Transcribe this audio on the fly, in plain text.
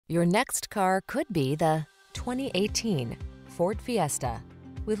Your next car could be the 2018 Ford Fiesta.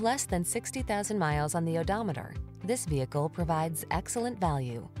 With less than 60,000 miles on the odometer, this vehicle provides excellent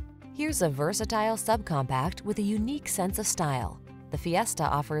value. Here's a versatile subcompact with a unique sense of style. The Fiesta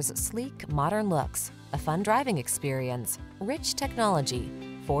offers sleek, modern looks, a fun driving experience, rich technology,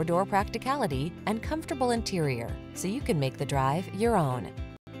 four-door practicality, and comfortable interior, so you can make the drive your own.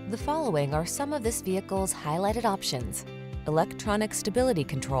 The following are some of this vehicle's highlighted options: electronic stability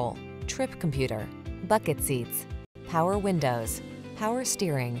control, trip computer, bucket seats, power windows, power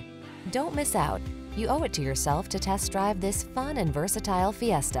steering. Don't miss out. You owe it to yourself to test drive this fun and versatile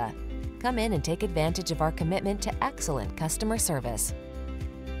Fiesta. Come in and take advantage of our commitment to excellent customer service.